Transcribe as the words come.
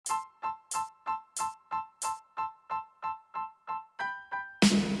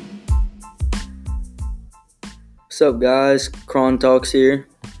What's up, guys? Kron Talks here.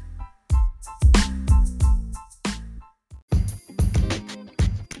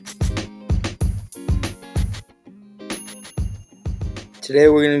 Today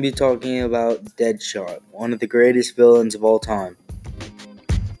we're going to be talking about Deadshot, one of the greatest villains of all time.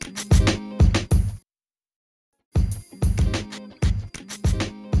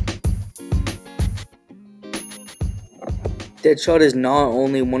 Deadshot is not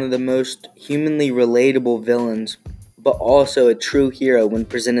only one of the most humanly relatable villains, but also a true hero when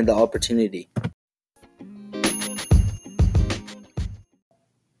presented the opportunity.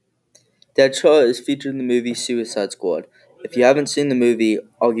 Deadshot is featured in the movie Suicide Squad. If you haven't seen the movie,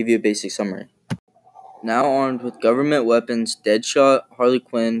 I'll give you a basic summary. Now armed with government weapons, Deadshot, Harley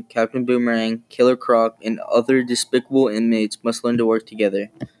Quinn, Captain Boomerang, Killer Croc, and other despicable inmates must learn to work together.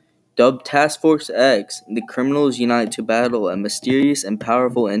 Dubbed Task Force X, the criminals unite to battle a mysterious and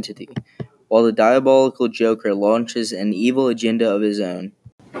powerful entity, while the diabolical Joker launches an evil agenda of his own.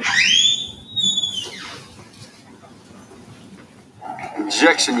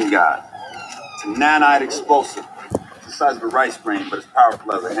 Injection you got. It's a nanite explosive. It's the size of a rice grain, but it's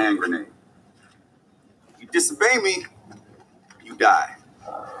powerful as a hand grenade. You disobey me, you die.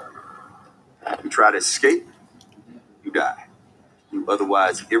 You try to escape, you die. You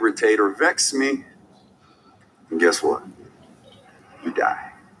otherwise irritate or vex me, and guess what? You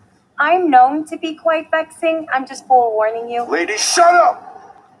die. I'm known to be quite vexing. I'm just forewarning you. Lady, shut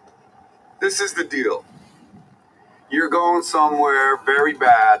up! This is the deal. You're going somewhere very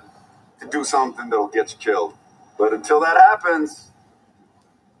bad to do something that'll get you killed. But until that happens,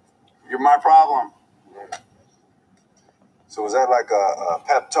 you're my problem. So is that like a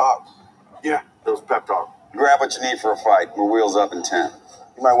pep talk? Yeah, that was pep talk. Grab what you need for a fight. We're wheels up in 10.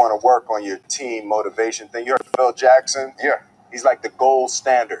 You might want to work on your team motivation thing. You heard of Phil Jackson? Yeah. He's like the gold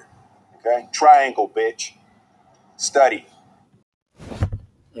standard. Okay? Triangle, bitch. Study.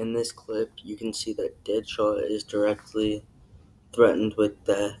 In this clip, you can see that Deadshot is directly threatened with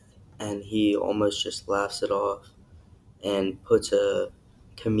death, and he almost just laughs it off and puts a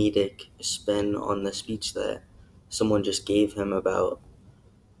comedic spin on the speech that someone just gave him about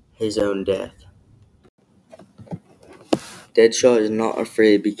his own death. Deadshot is not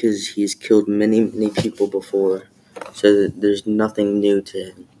afraid because he's killed many people before, so that there's nothing new to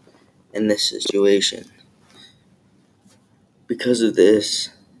him in this situation. Because of this,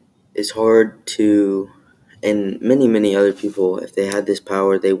 it's hard to, and many other people, if they had this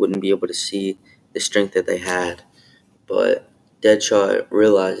power, they wouldn't be able to see the strength that they had. But Deadshot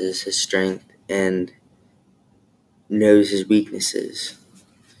realizes his strength and knows his weaknesses.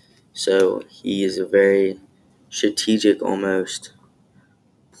 So he is a very strategic, almost,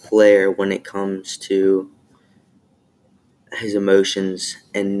 player when it comes to his emotions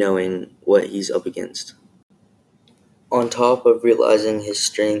and knowing what he's up against. On top of realizing his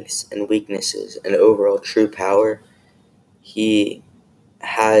strengths and weaknesses and overall true power, he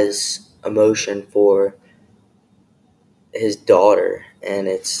has emotion for his daughter, and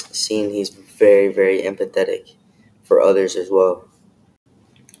it's seen he's very empathetic for others as well.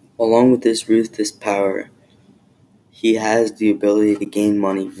 Along with this ruthless power, he has the ability to gain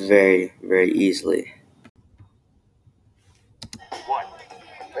money very easily. What?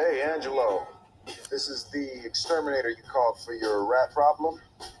 Hey, Angelo. This is the exterminator you called for your rat problem.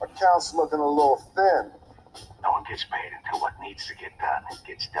 Account's looking a little thin. No one gets paid until what needs to get done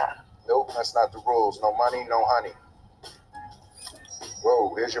gets done. Nope, that's not the rules. No money, no honey.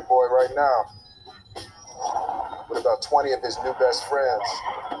 Whoa, here's your boy right now. With about 20 of his new best friends.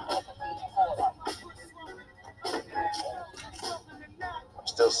 I'm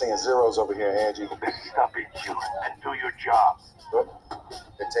still seeing zeros over here, Angie. Stop it, you, and do your job. Oh,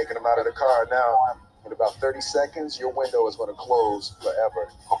 they're taking him out of the car now. In about 30 seconds, your window is going to close forever.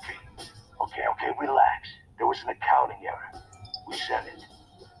 Okay, relax. There was an accounting error. We said it.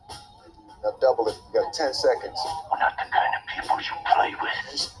 Now double it. You got 10 seconds. We're not the kind of people you play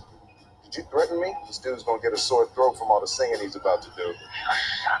with. Did you threaten me? This dude's going to get a sore throat from all the singing he's about to do. You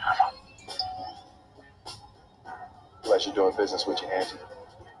son of a... Pleasure doing business with you, Angie.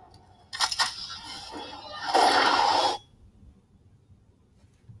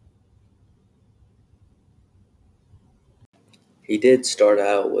 He did start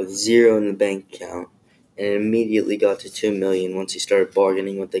out with $0 in the bank account and immediately got to $2 million once he started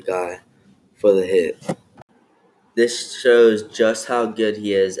bargaining with the guy for the hit. This shows just how good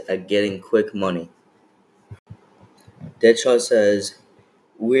he is at getting quick money. Deadshot says,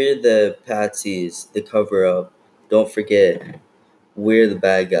 "We're the patsies, the cover-up. Don't forget, we're the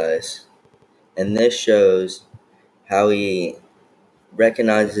bad guys." And this shows how he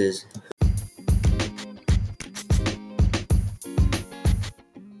recognizes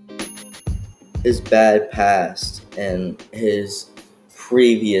his bad past and his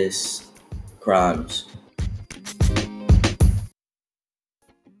previous crimes.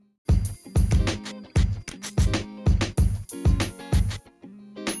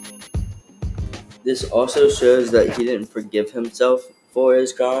 This also shows that he didn't forgive himself for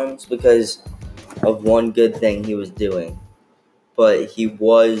his crimes because of one good thing he was doing, but he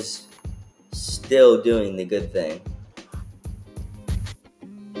was still doing the good thing.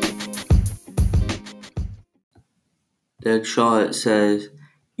 Deadshot says,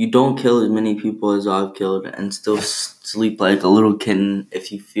 "You don't kill as many people as I've killed and still sleep like a little kitten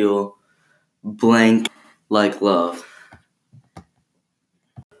if you feel blank like love."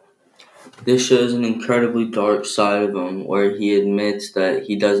 This shows an incredibly dark side of him where he admits that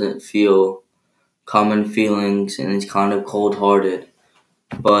he doesn't feel common feelings and is kind of cold-hearted,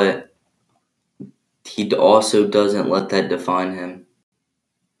 but he also doesn't let that define him.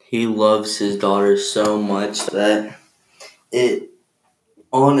 He loves his daughter so much that it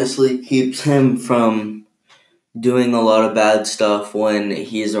honestly keeps him from doing a lot of bad stuff when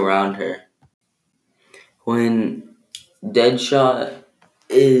he's around her. When Deadshot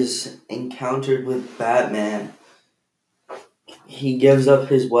is encountered with Batman, he gives up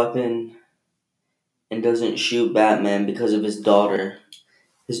his weapon and doesn't shoot Batman because of his daughter.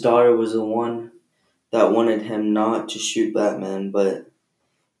 His daughter was the one that wanted him not to shoot Batman, but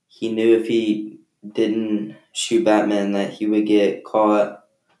he knew if he didn't shoot Batman that he would get caught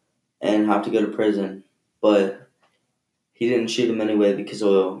and have to go to prison. But he didn't shoot him anyway because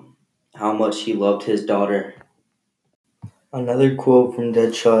of how much he loved his daughter. Another quote from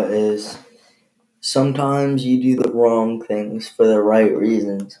Deadshot is, "Sometimes you do the wrong things for the right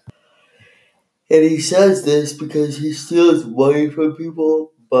reasons." And he says this because he steals money from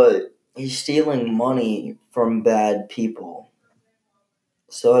people, but he's stealing money from bad people.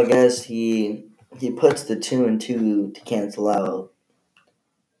 So I guess he puts the 2 and 2 to cancel out,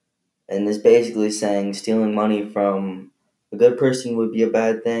 and is basically saying stealing money from a good person would be a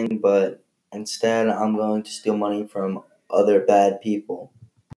bad thing, but instead I'm going to steal money from other bad people.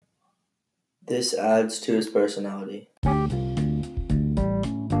 This adds to his personality.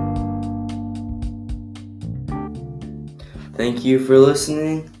 Thank you for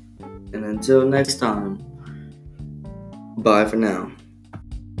listening, and until next time, bye for now.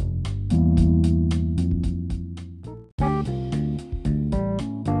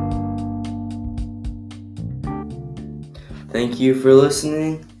 Thank you for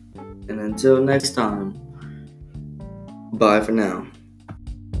listening, and until next time, bye for now.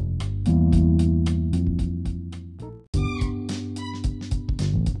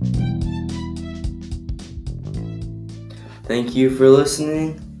 Thank you for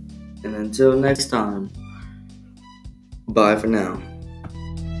listening, and until next time, bye for now.